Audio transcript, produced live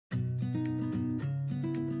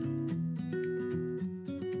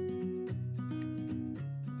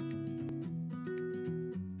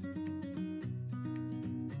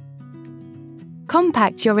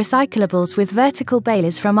Compact your recyclables with vertical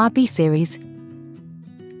balers from our B-series.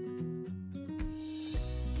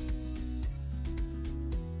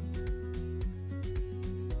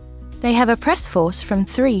 They have a press force from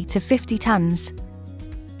 3 to 50 tons.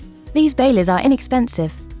 These balers are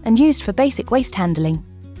inexpensive and used for basic waste handling.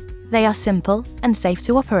 They are simple and safe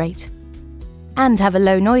to operate, and have a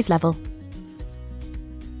low noise level.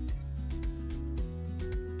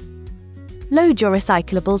 Load your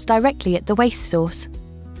recyclables directly at the waste source.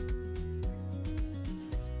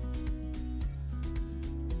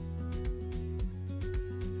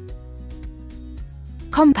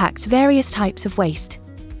 Compact various types of waste.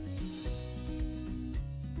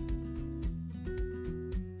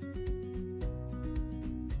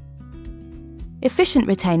 Efficient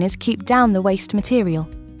retainers keep down the waste material.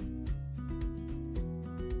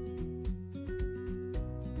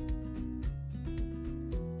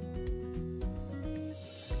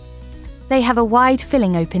 They have a wide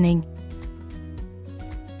filling opening.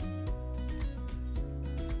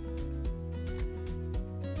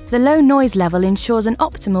 The low noise level ensures an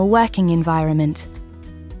optimal working environment.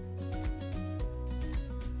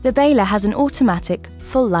 The baler has an automatic,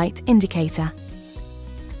 full light indicator.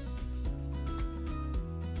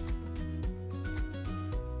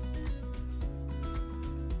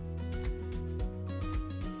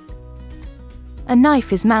 A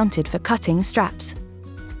knife is mounted for cutting straps.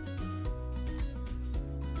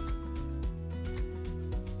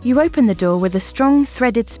 You open the door with a strong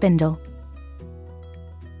threaded spindle.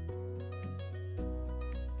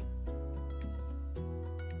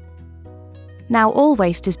 Now all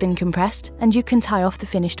waste has been compressed and you can tie off the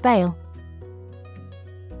finished bale.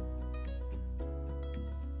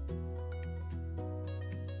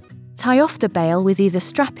 Tie off the bale with either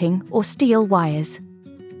strapping or steel wires.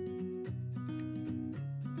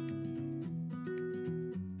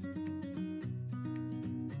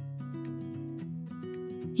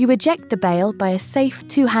 You eject the bale by a safe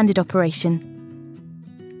two-handed operation.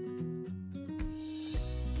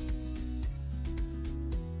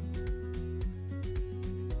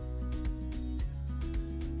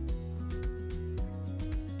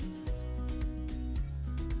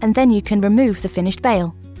 And then you can remove the finished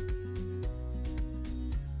bale.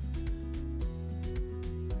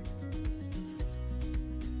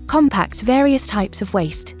 Compact various types of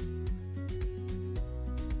waste.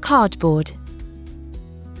 Cardboard,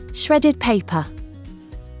 shredded paper,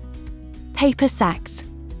 paper sacks,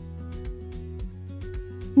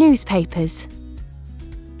 newspapers,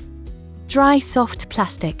 dry soft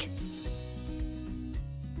plastic,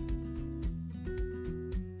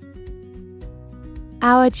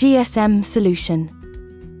 our GSM solution.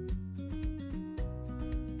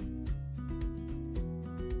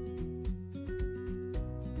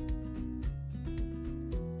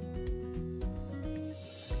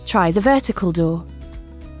 Try the vertical door.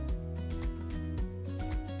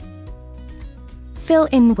 Fill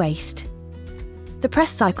in waste. The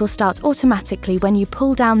press cycle starts automatically when you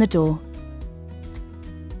pull down the door.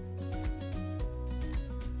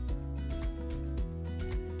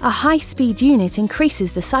 A high-speed unit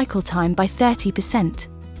increases the cycle time by 30%.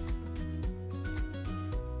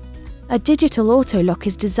 A digital auto-lock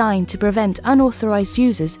is designed to prevent unauthorized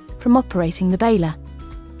users from operating the baler.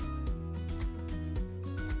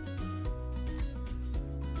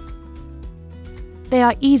 They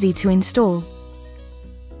are easy to install.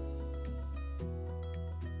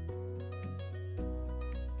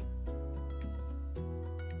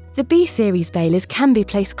 The B-series balers can be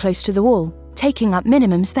placed close to the wall, taking up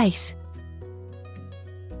minimum space.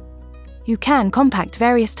 You can compact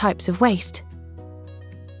various types of waste.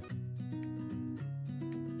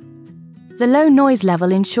 The low noise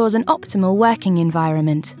level ensures an optimal working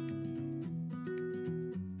environment.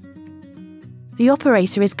 The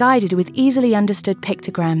operator is guided with easily understood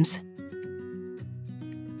pictograms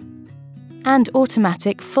and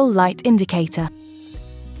automatic full light indicator.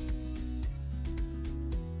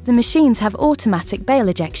 The machines have automatic bale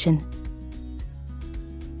ejection.